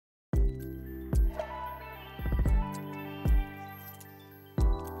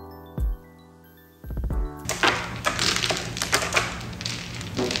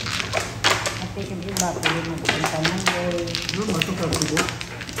yung iba, pwede magpunta ng day. Ano, masok ka Cebu?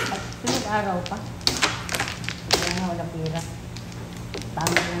 At sunod araw pa. Kaya nga wala pira.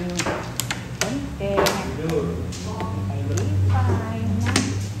 Tama lang yung konti. Ay, lipay na.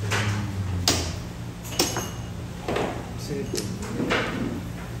 Sige.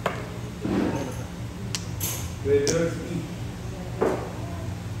 Bidor.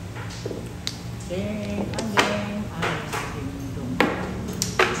 Again, ay, dindong.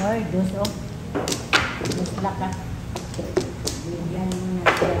 Hoy, dos, oh. Dos lang ka. Bigyan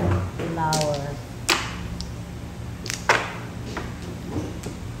natin flower.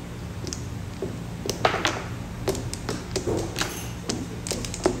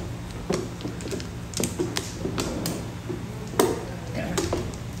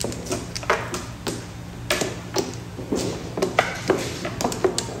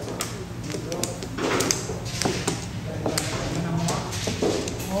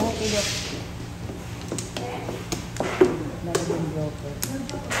 Ilok. Nalagyan joker.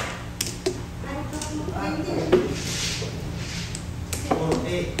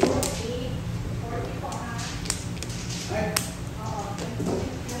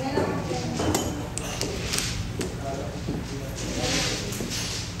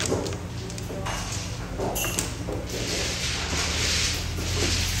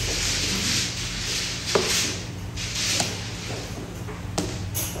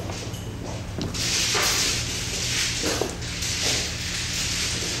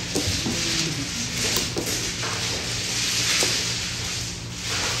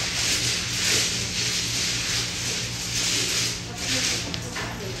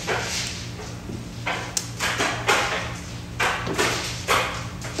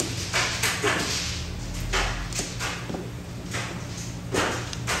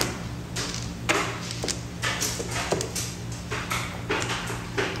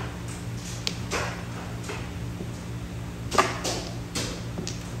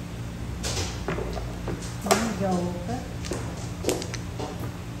 Mahjong ka.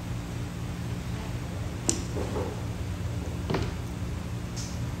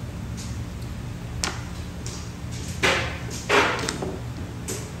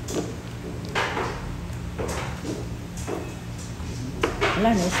 Wala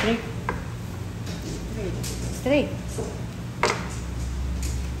na, straight. Straight.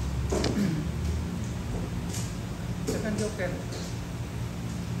 Second joker.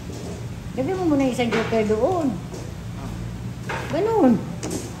 Lagyan mo muna isang joker doon. Ganun.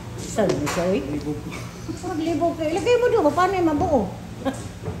 Saan mo siya eh? Maglibog kayo. Ilagay mo doon. Paano yung mabuo?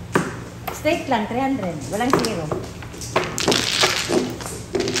 Straight lang, 300. Walang zero.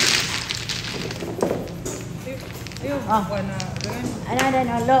 Ayun, Ah. na.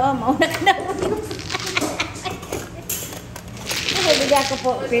 Ano, loom. Mauna ka na po yung... Bigyan ko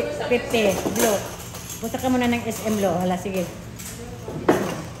po 50. Blue. Punta ka muna ng SM Lo. Hala, sige.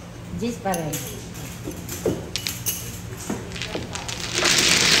 Gis pa rin.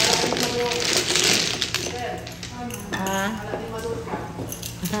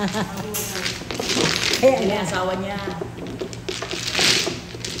 Eh, ano yung asawa niya?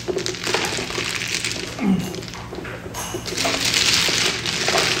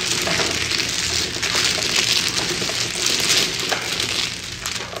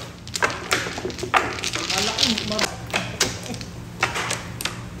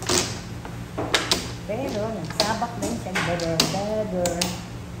 Pero nagsabak din siya. Bidor.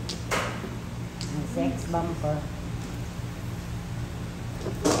 Ang sex bumper.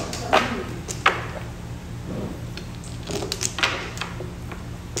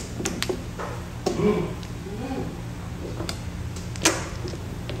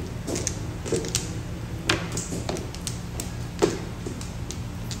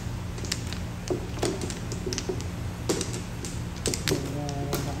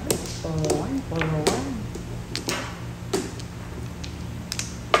 Puluhan.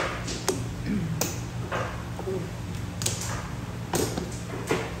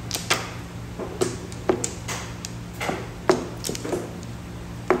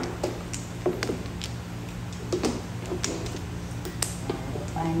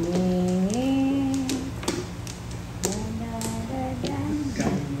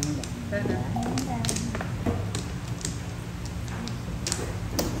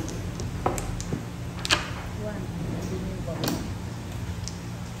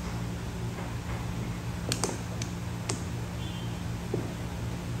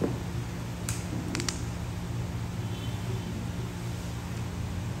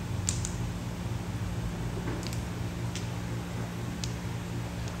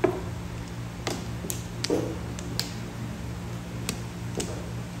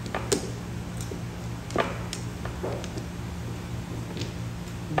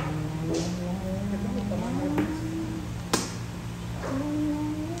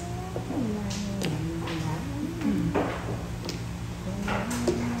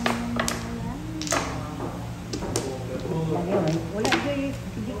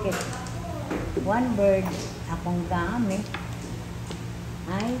 one bird akong gamit.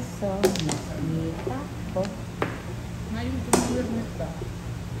 Ay, so, nakita ko. Ngayon, tumulog ka.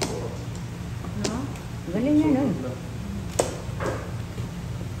 No? Galing na nun.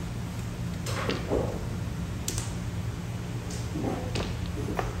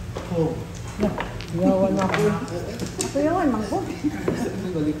 Oh. Yawan ako. Ako yawan, mangkot.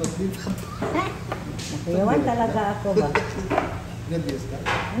 Nalipat-lipat. Nakuyawan talaga ako ba? Nervous ka?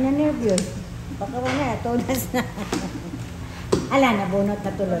 Ano nervyos? Baka wala, tunas na. Ala, nabunot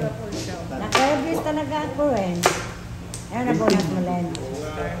na tuloy. Naku-nervyos talaga ako eh. Ano nabunot mo, Len?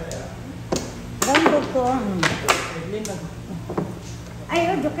 Gambog ko.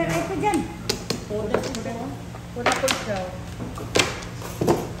 Ay, oh, joker ay ko dyan. Wala po siya.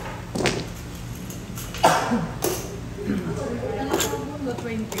 Bunot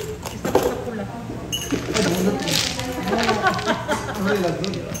 20. Isa pa sa pula. Ay, bunot. Sorry lang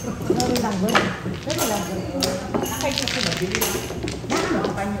doon. Sorry lang doon. Sorry lang doon. Nakay ko sila. Bili lang.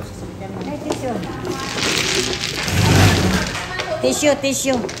 Panyo sa sakyan. Ay, tissue.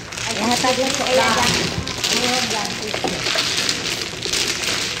 Tissue. Ay, hatag lang sa iya dyan. Ayan dyan, tissue.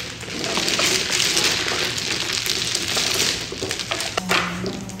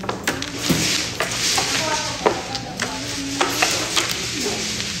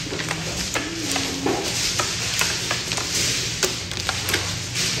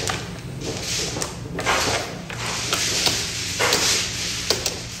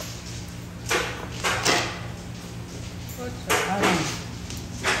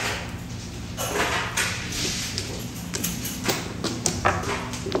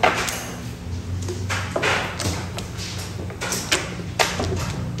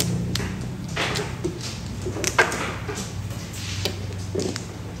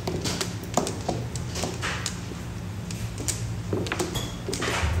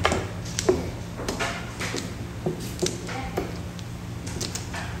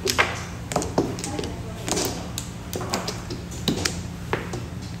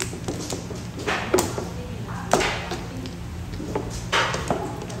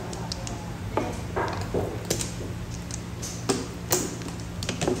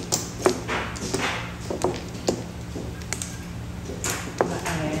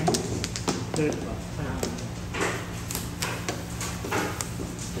 Third pa.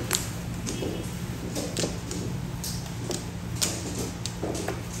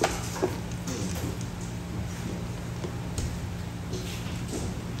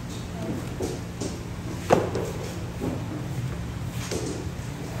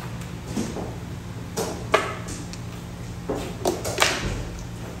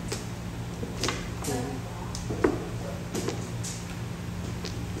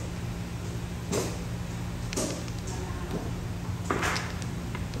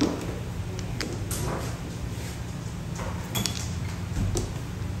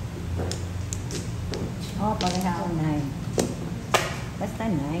 Oh, pareha ako, Nay. Basta,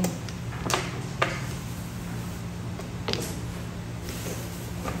 Nay.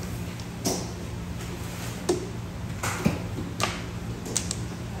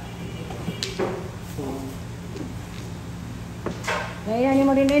 Kaya ni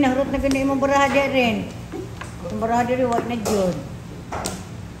mo rin rin, harot na ganda yung barahada rin. Yung barahada rin, wag na dyan.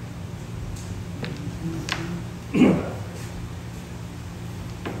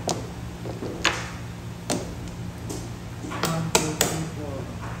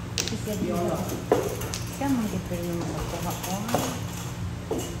 Siya mong dipil yung makakuha ko.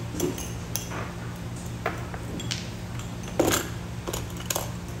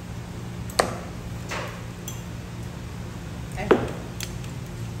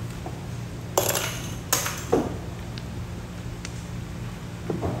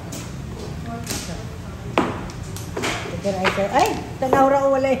 Ay, tanaw ra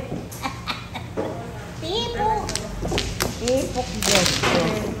wala eh. Tipok. Tipok dyan.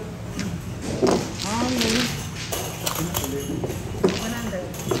 Ano?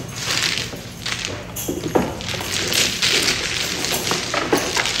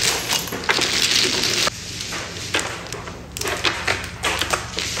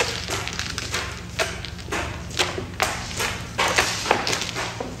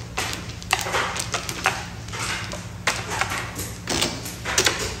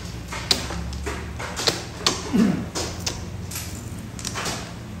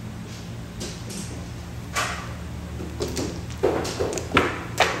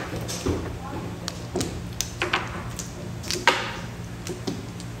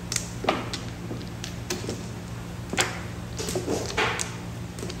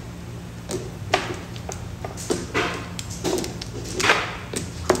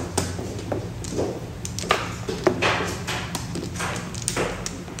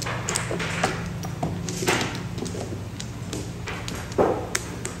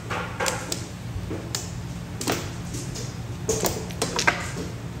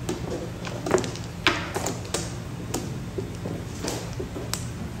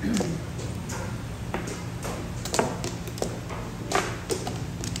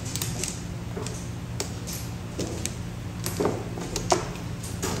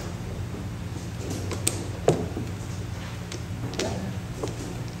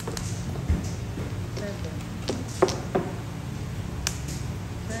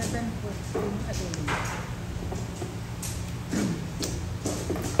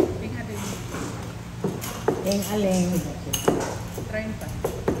 Aling-aling. 30.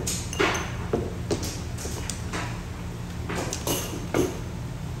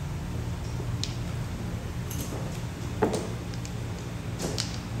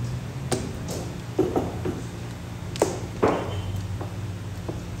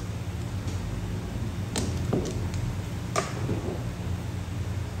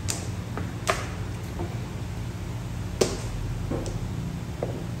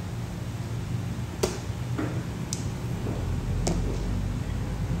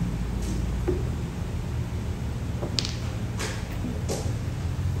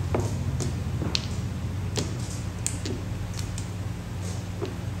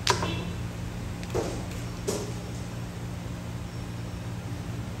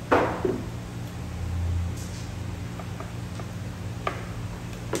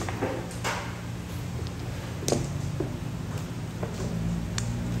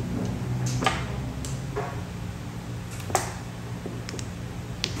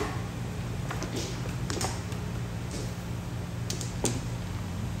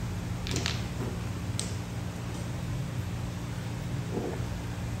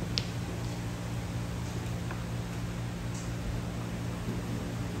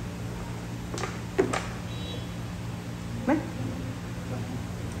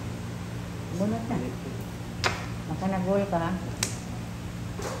 Bunot na. Maka nag-goal ka.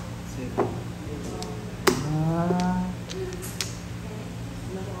 Ah.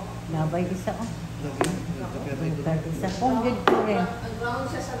 Labay isa oh. Labay isa. Pong good ko rin.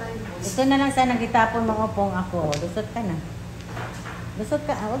 Ito na lang sana gitapon mga pong ako. Lusot ka na. Lusot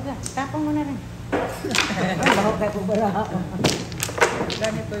ka. Huwag ka. Tapon mo na rin. Baho kayo po baraha.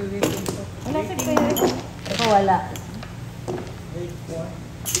 Ganito yung waiting ko. Wala sa kayo. Ako wala. Wait for.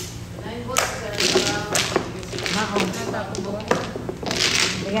 Maong.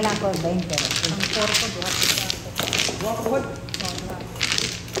 Sige lang ko, 20. Ang core ko, duha ko sa ako. What?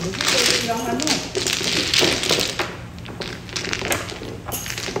 Buti ko lang ano.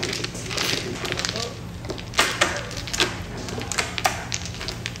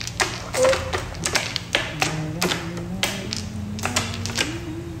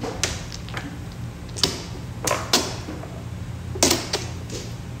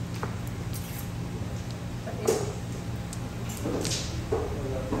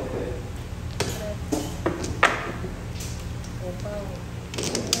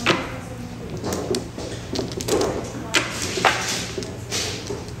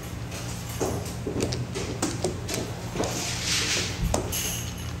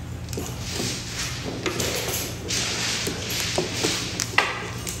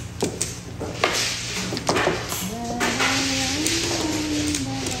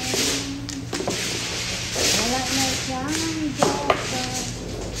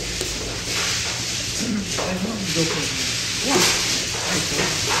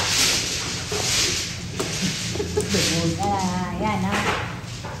 Yan ha.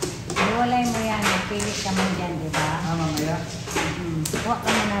 Iwalay mo yan. Pili ka mo dyan, di ba? Mamaya. Huwag ka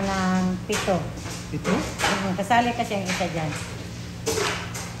mo na ng 7. Ito? Kasali kasi ang isa dyan.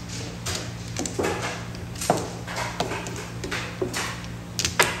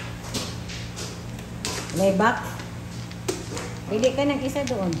 Layback. Pili ka ng isa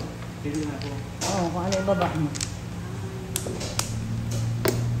doon. Pili na ako. Oo, kung ano ibaba mo.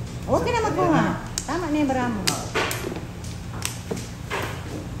 Huwag ka na magkuha. Tama na yung bara mo.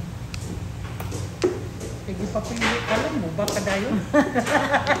 Sige pa pili. Alam mo, baka dayon.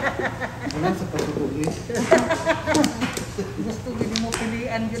 Wala sa pagtutuloy. Gusto gini mo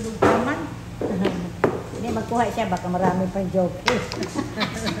pilian gano'ng paman. Hindi, magkuha siya. Baka marami pang joke.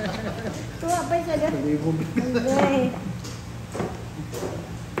 Kuha pa siya doon. Palibog. Okay.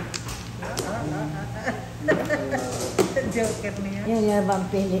 Joker niya. Yun yung bang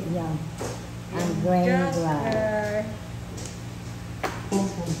pili niya. Ang grain dry.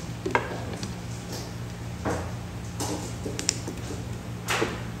 Joker.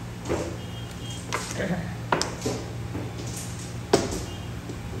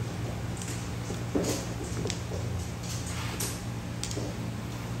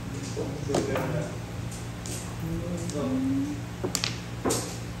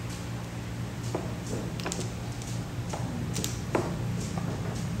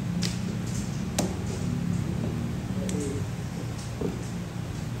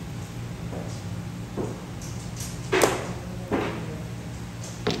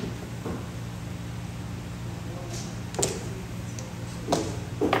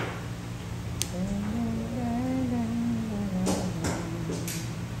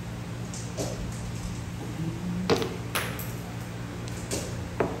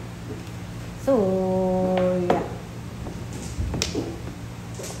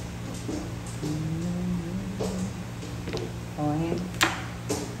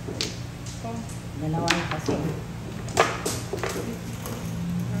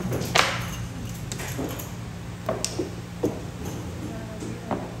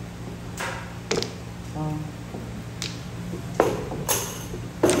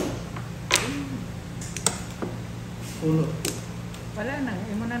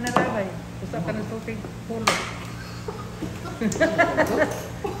 mo na narabay. Gusto ka ng tubig, pulo.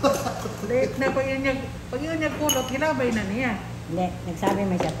 Late na pag yun yung kulot, hilabay na niya. Hindi, nagsabi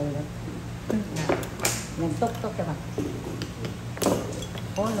may siya pulot. Nagtok-tok ka ba?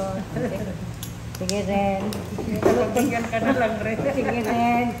 Pulot. Sige rin. Pagpagyan ka na lang rin. Sige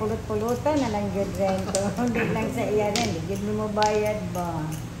rin. Pulot-pulutan na lang yun rin. Hindi lang sa iya rin. Hindi mo mabayad ba?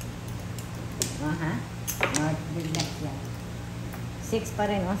 Ha? Biglas yan. 6 pa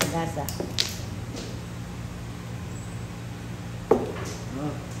rin, sa gasa.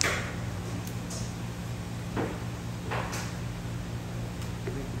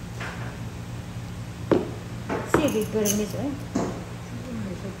 Sige, permis, eh.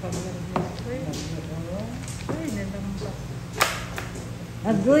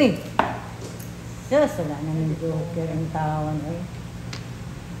 Agoy! Sus, wala na ng joker ang tawan, eh.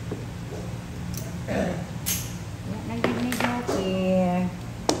 Naging ni joker.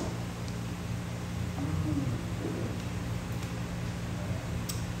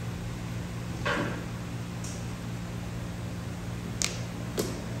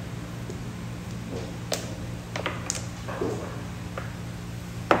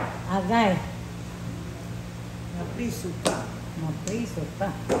 Agay. Napriso pa. Mapriso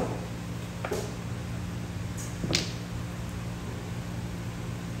pa.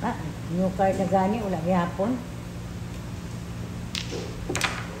 New card na gani, wala gihapon.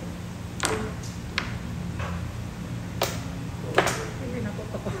 Hindi na ko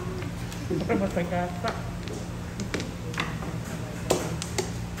pa. Para masagasa.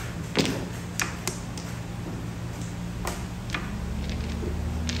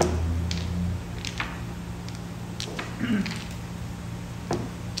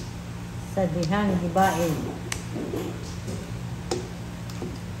 Sa dihang gibain.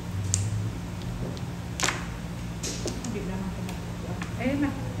 Ayun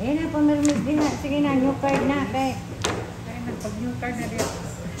na. Ayun na, pamirmis din na. Sige na, new card na. Kay. Ayun na, pag new card na rin.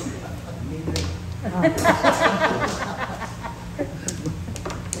 Oh. Ay,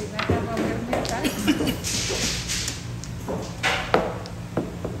 nakapamirmis ha.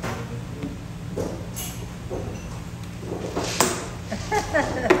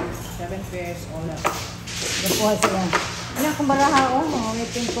 Seven pairs, all up. Nakuha sila. Ano kung baraha o,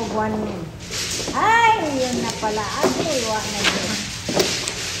 mangungitin ko 1 min. Ay, yun na pala. Ako, iwa na yun.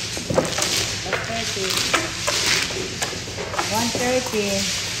 130.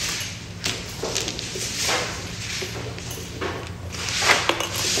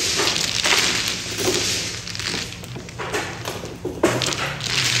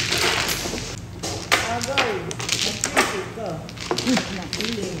 Agay, nag-isip ka.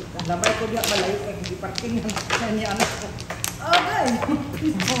 Napili ka. Labay ko diya malayo kay hindi parking ng niya anak ko. Agay!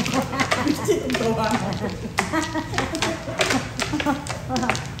 Isip ang tawa.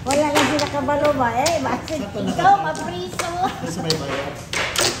 Wala lang sila kabalo ba? Bakit ikaw mapriso? Kasi may bayad.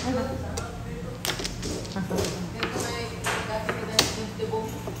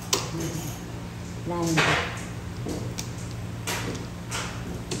 Nine.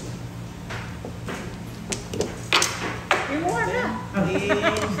 Imuha na.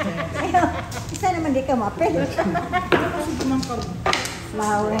 Ayaw, isa naman di ka mapil. Kasi kumangkang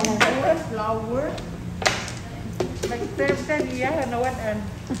Flower na siya. flower. Nag-serve ka niya, nawadan.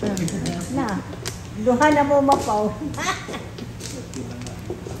 Na, duha na mo mapaw.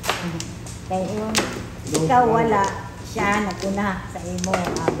 Kaya yung ikaw wala, siya naguna sa imo,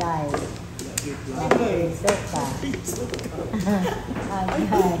 agay. Mapriso ka.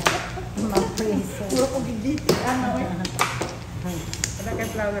 Agay. Mapriso. Puro ko gigiti. Ano eh? Wala kay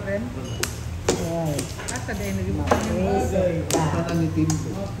flower rin? Ay, Asa din naging mapriso ka. Parang ni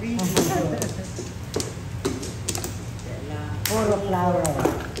Timbo. Puro flower.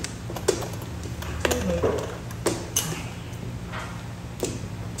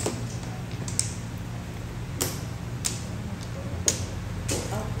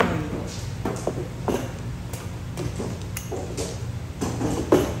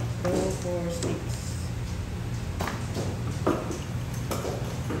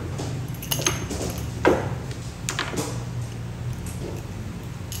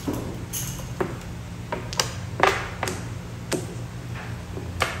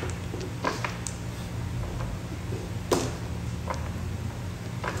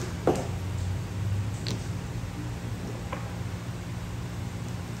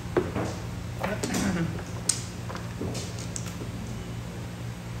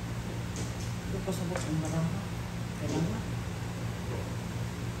 pasabot ang marang. Kailangan.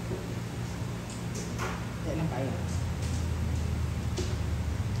 Kailan kaya?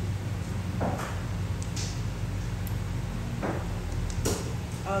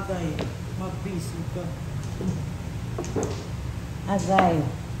 Agay, magpiso ka. Agay,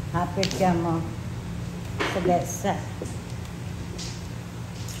 hapit ka mo sa desa.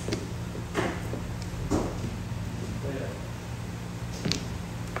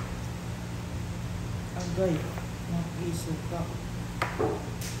 Agay, magpiso ka.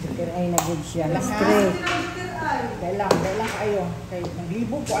 Dikir ay nagod siya. Lang, Straight. Dailang kayo. Kay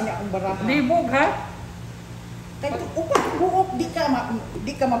naglibog ko ani akong baraha. Libog ha? Kay upat buok di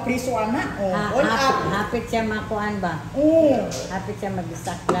ka mapriso ana. Oh, all up. Hapit siya makuan ba? Oh. Hapit siya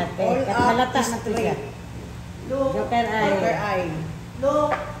mag-saklat. All Kat up halata is na to siya. straight. Joker Joker ay ay. Lo,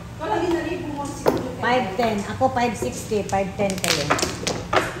 kalagi na libo mo si 510. Ako 560. 510 kayo.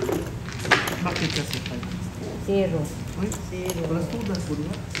 Bakit kasi pa? 0. Uy, Zero. walang tudas po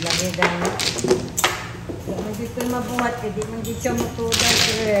diba? Lagi dahil. Di man dito mabuhat. Di man dito matudas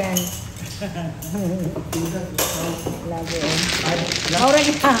rin. Tudas. Lagi eh. Maura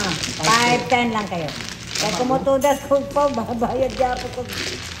niya. 510 lang kayo. Kaya kumutudas kung pa, babayad niya ako kung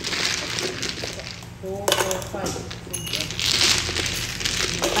 2, 4, 5.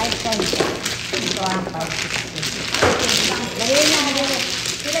 510. Ito ang 560. Lagi niya.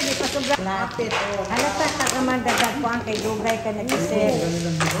 Sila di pa sobra. Lapit. Oh. Halata ka ka man dagat ko ang kay Dugay ka nag-isip. Ganun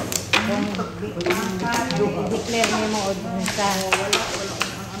lang diba? Kung i-declare niyo mo o sa Wala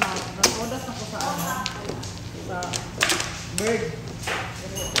ang anak. Nakodas na ko sa bird.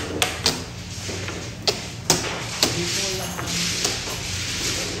 Dito lang.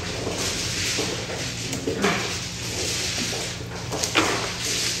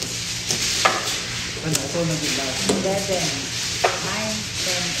 Ano, ito naging lahat. 11, 9,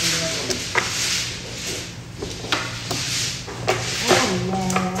 10, 11.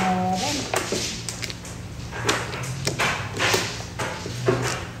 meron.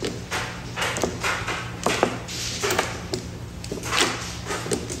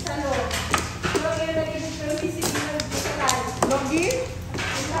 Logi?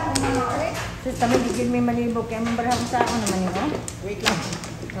 Sus, kami gigil may malibog. Kaya mambarang sa ako naman yun, oh. Wait lang.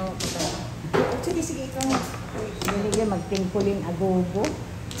 Oo, ito. Sige, ikaw na. Hindi magtingkulin agogo.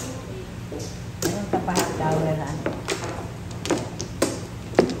 Meron ka pa dollar, ha?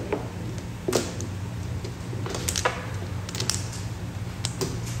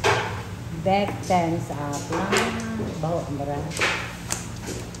 Back 10 sa aplang. Baho, ambara.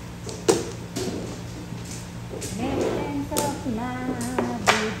 Back 10 sa aplang.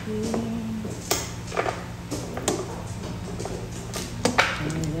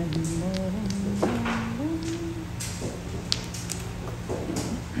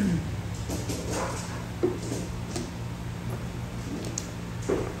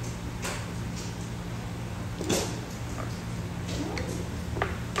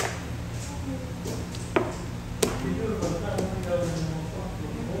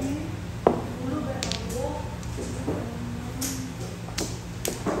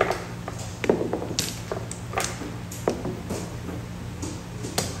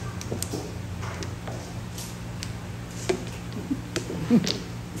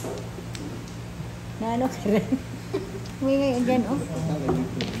 Na ano ka rin? Humingi dyan, oh.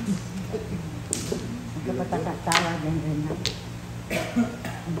 Magkapatakatawa din rin, ha?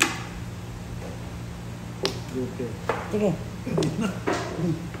 Okay. Sige.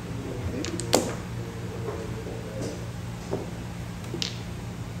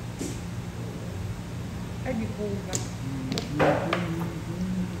 Ay, di ko ba?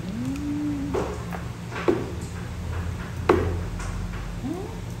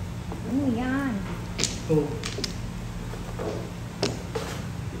 Ano yan? Oh.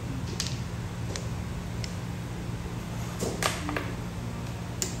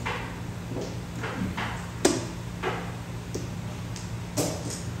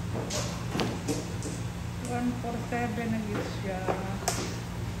 For 7 na yun siya.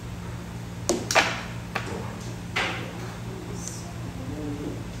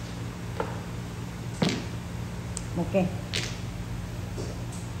 Okay.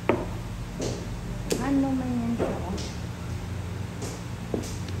 Ano man yan siya, oh?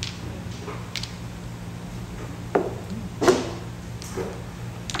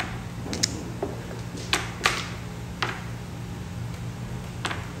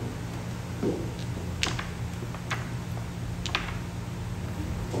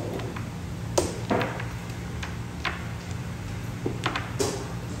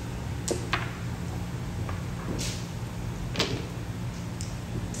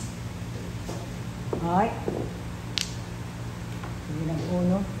 Ay. Sige lang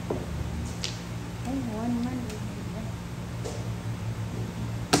uno. Ay, one man.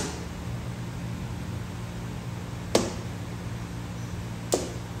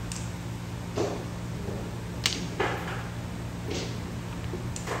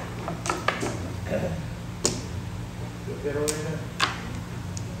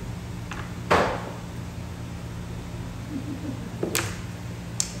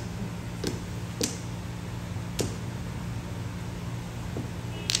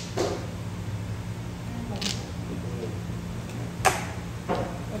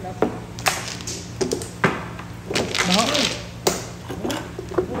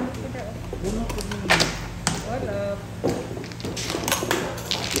 Puno ko din. Wala.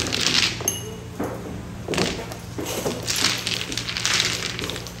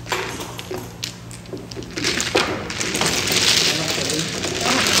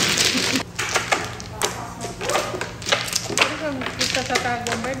 Kita sa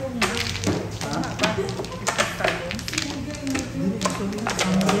tagon ba? Huwag mo. Tama ba? Kita sa tagon.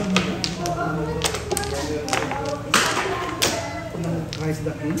 Rice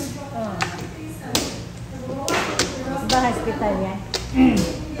duck yun? Oh. Ba hospital yan?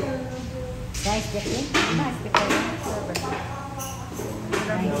 Guys, yan? Ba hospital yan?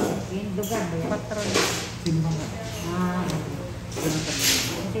 Ay, yung lugar ba yan? Patron. Sino ba nga? Ah,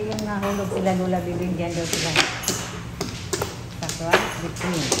 kasi yung nahulog sila Lula Bibing dyan daw sila. Sa Kwan,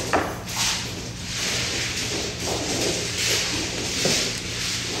 between.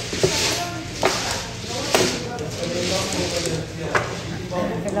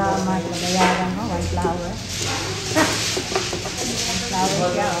 Salamat, bayaran mo, one flower. One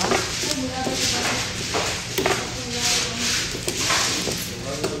flower siya, oh.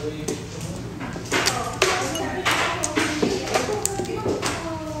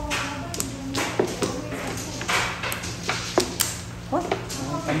 Hoy,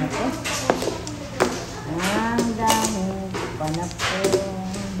 ang panapon. Ang dami panapon.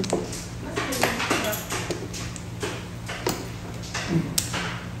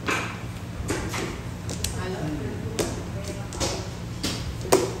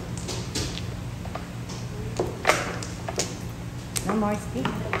 No more stick.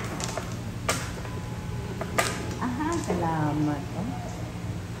 Aha, salamat. Oh.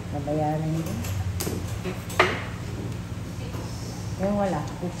 Nabayaran din. Yung wala,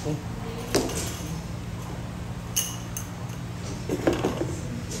 50.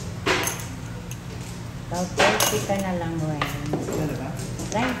 Tao 30 ka na lang, Wayne. Talaga?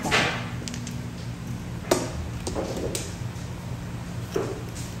 30.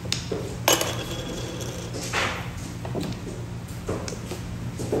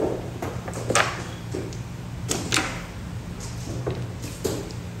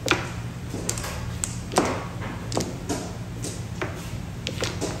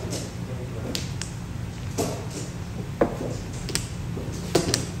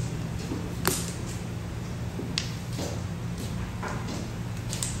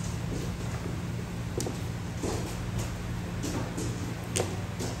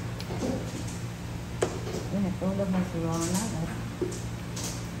 Natulog na si Rona.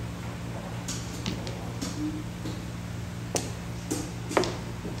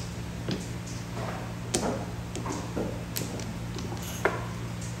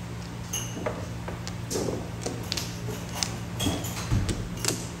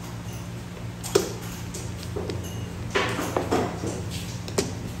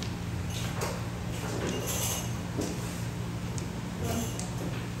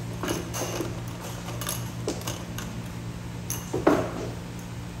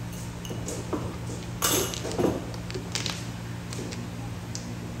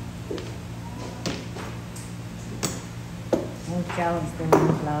 Chow is the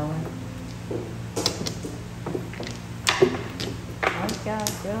one flower. Oh, chow,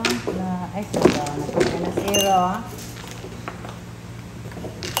 ay, sabaw. Napunta na zero, ah.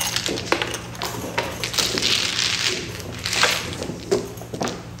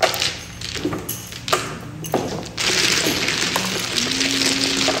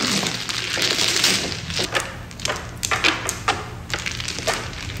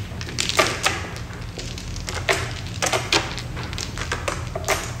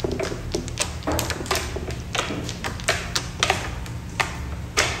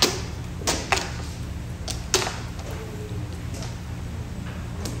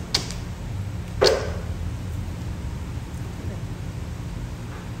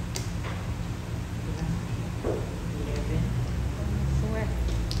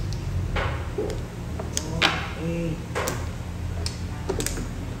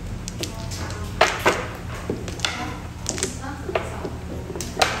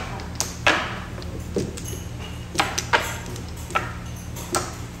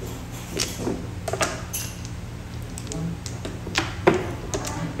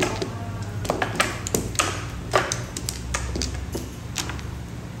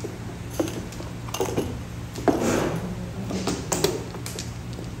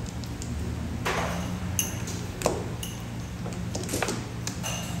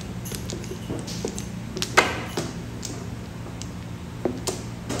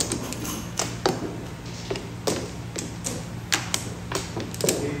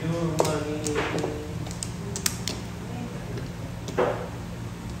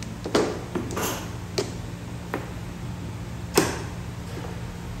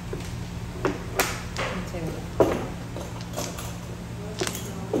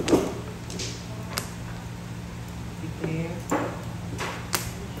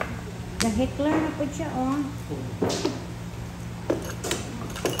 Nag-heklar na po siya, oh.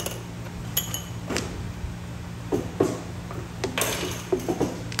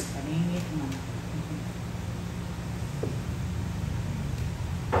 Paningit mo.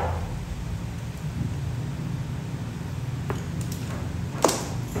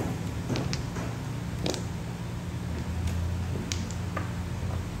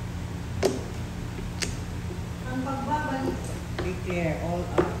 Ang pagbabalik. Declare all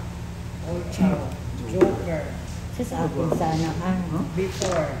up. All chow. Joker. Sa akin sana,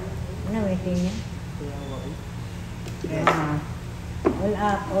 Before. Ano, waiting niya? Yes. All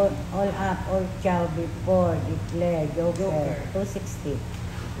up, all chow before, declare, joker, Joker. 260.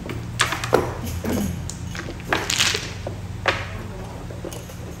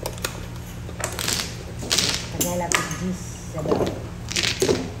 Tagalapit gis sa daw.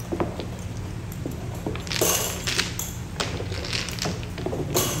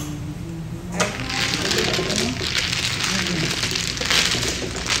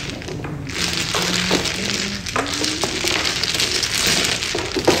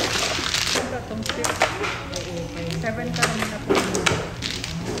 Ito, itong 7 ka rin na po.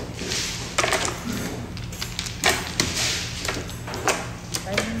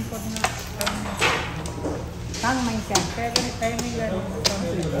 Timing ko na. Pang man siya. Timing yan.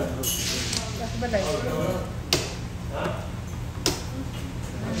 Tapos ba dahil?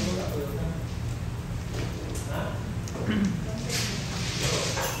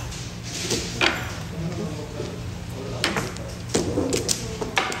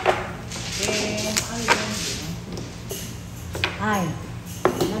 Then, ayun. Ay,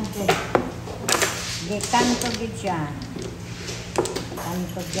 nante. Di kanto gid siya.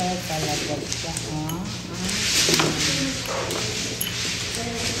 Kanto gid talaga siya, oh.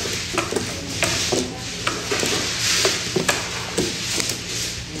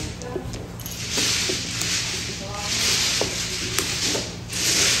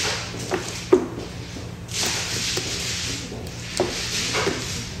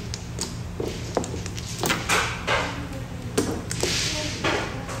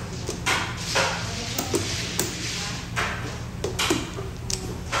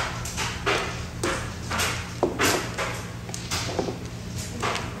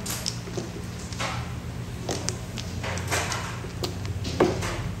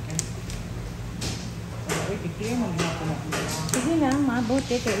 Uy, declare mo ginawa mo. Sige lang,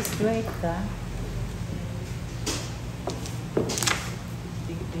 mabuti kay straight ka.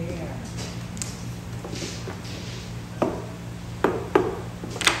 Declare.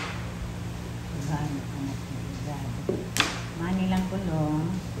 Grabe, anak ko, grabe. Mani lang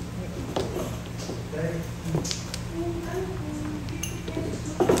kulong.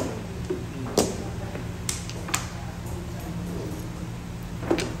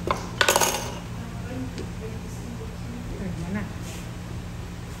 Mana?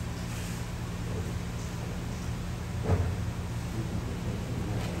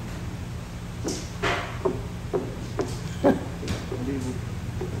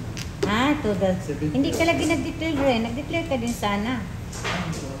 Ha, to the... Hindi ka lagi nag-declare rin. Nag-declare ka din sana.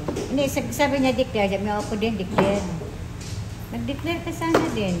 Hindi, sabi niya declare. Sabi niya ako din declare. Nag-declare ka sana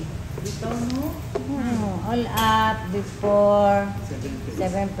din. Bitaw mo. All up before 7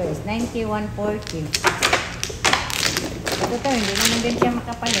 7 pesos. 91.40. Ito to, hindi naman din siya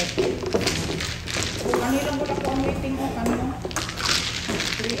makapalit. Kung kanilang mo na po ang rating ko, kanino?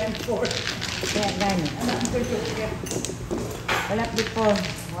 3 and 4. Kaya gani. Ano ang joker? All up before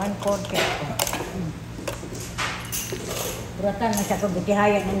 1.40 ko. Buratan na siya kung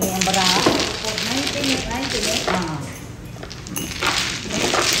butihaya ng iyang baraha. 19. Ah.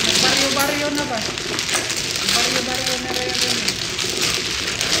 Baryo-baryo na ba? Baryo-baryo na rin yun.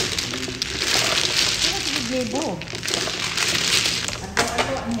 Ano si Libo?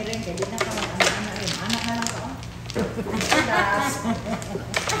 Ito ang niren, kaya di na ka mag-anak rin. Anak na lang ka.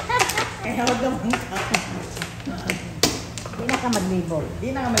 Kaya huwag naman ka. Hindi na ka maglibo. Di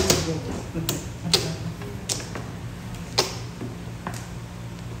na ka mag-ibig.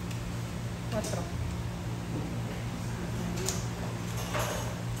 Quatro.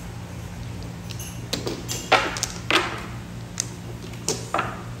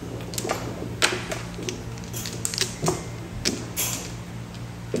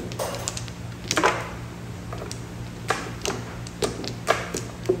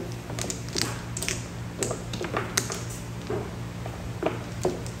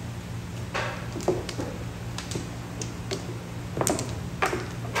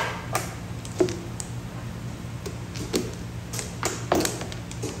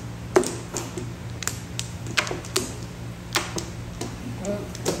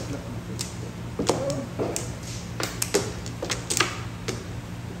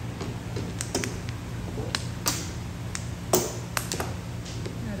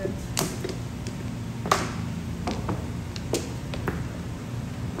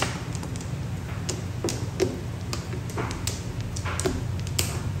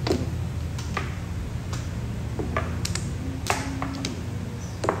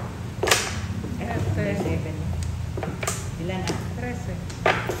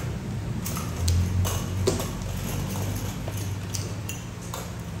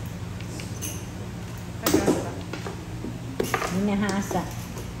 minahasa.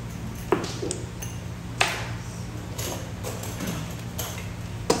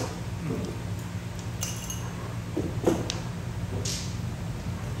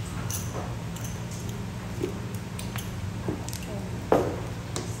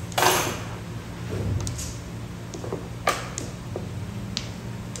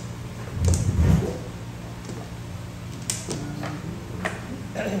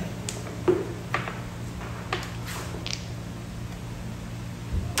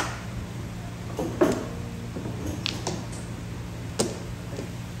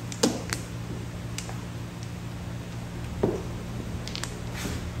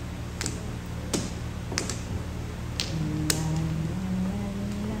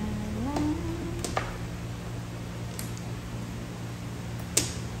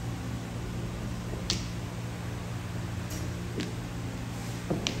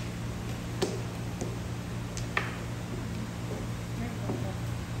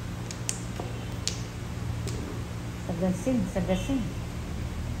 Sagasin, sagasin.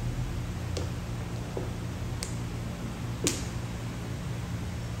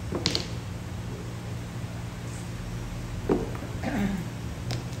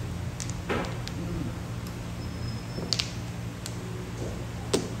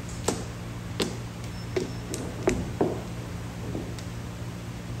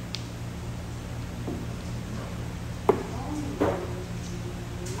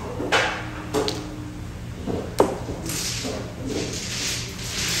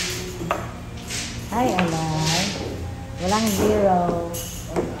 Ay, alay. Walang zero.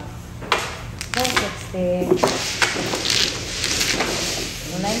 260.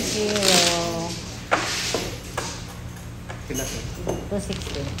 Walang zero. Pila to?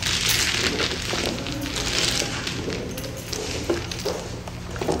 260.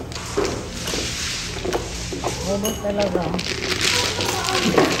 Ubus talaga.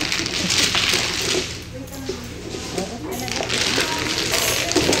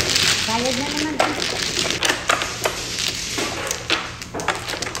 Sayad na naman.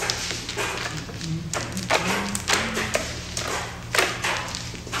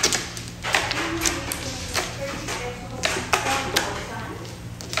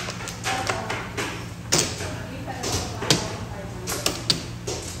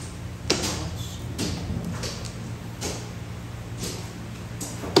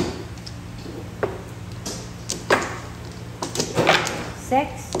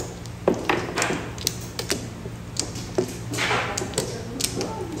 Sex.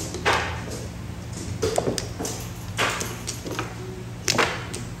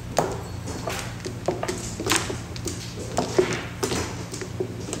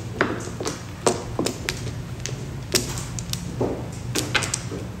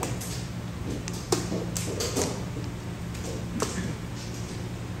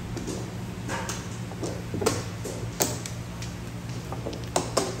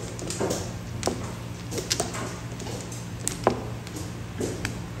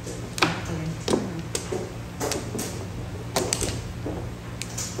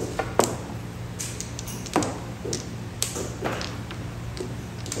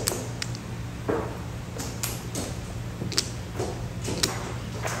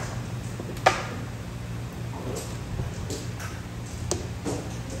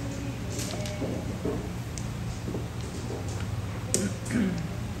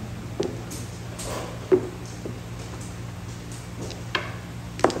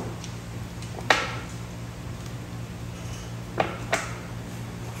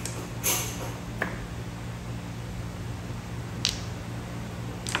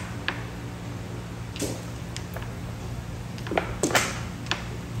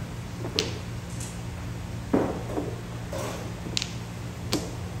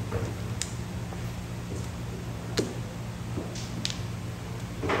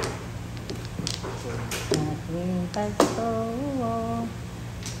 Ating pagtuo.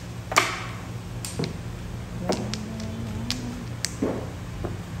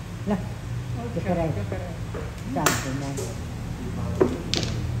 Lah, different. Sabi na.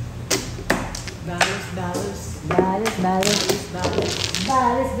 Balos, balos. Balos, balos. Balos.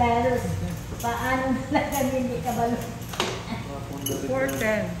 Balos, balos. Paano na lang hindi ka balos?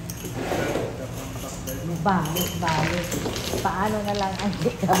 410. Balos, balos. Paano na lang ang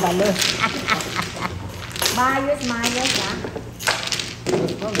hindi ka balos? Mayos, mayos, ha?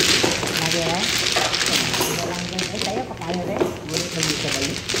 Lagi rin? Walang din. Eh, sa'yo, pakayo rin? Wala na dito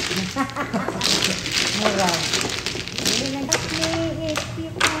kayo. Mura. Really na me if you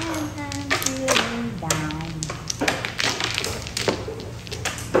can, I'm feeling down.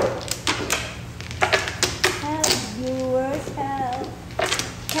 Help viewers, help.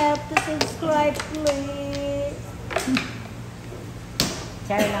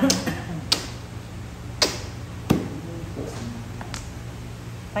 Share lang. 5.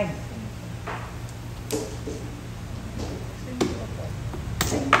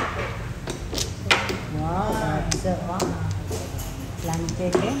 Wow. So, plante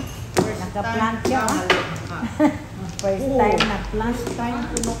din. Naka-plant siya. First time na plant. First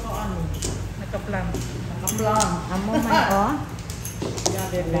time ko naka-ano. Naka-plan. Naka-plan. Amo man, oh. Yeah,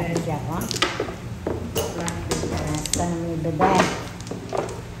 Plant siya, oh. Plan din. Nasa may Bidor.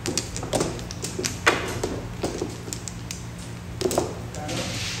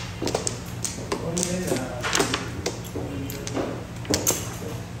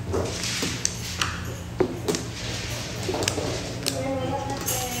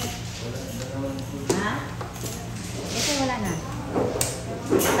 Ha? Ito wala na.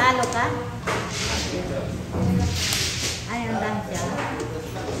 Talo ka? Ay, ang lang siya.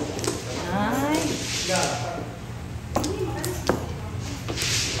 Ay.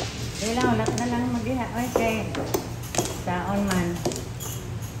 Wala, wala na lang mag-iha. Okay. Taon man.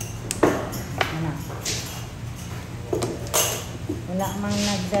 Ano? Wala mang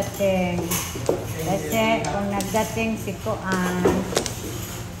nagdating. Kasi kung nagdating si Kuan,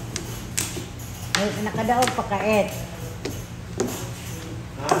 ay, nakadaog pa ka-et.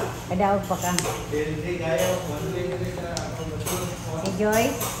 Kadaog pa ka. Si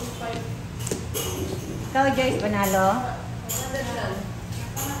Joyce? Ikaw, Joyce, panalo?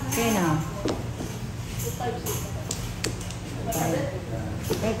 Sino?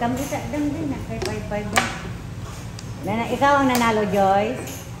 Eh, kami sa dam din na. Kay 5-5 na. Ikaw ang nanalo,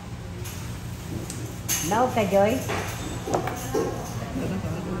 Joyce? Daog ka, Joyce?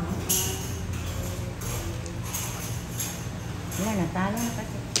 Wala, natalo na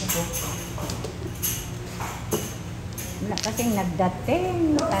kasi. Wala kasing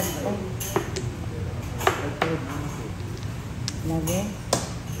nagdating. Lagi.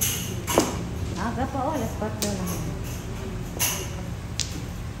 Aga pa, oh. Alas 4 lang.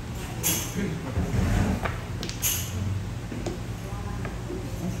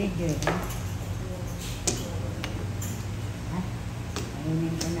 Si Joy.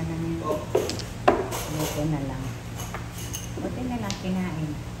 Kainin ko na lang yun. Luto na lang. Buti na lang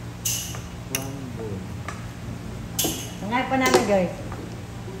kinain. Nga panalo, Joy?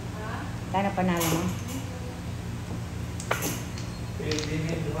 Kano panalo mo?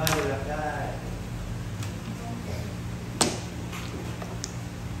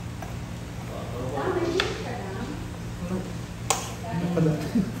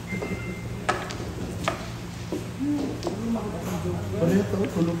 Pareto,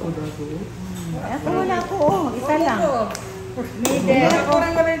 tulog ko dato. Ako wala ko, oh. Isa lang. Middle. Ako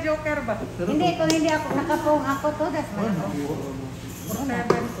rin wala yung joker ba? Hindi, kung hindi ako, nakapong ako to, das man ako. 7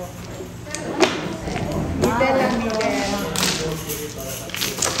 ko. Middle lang, middle.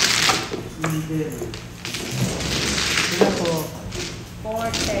 Middle. Sila po,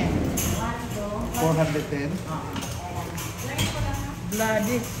 410. 410.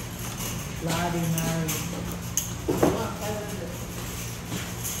 Bloody. Bloody Mary.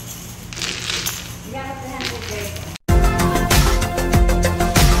 Hindi ako 300.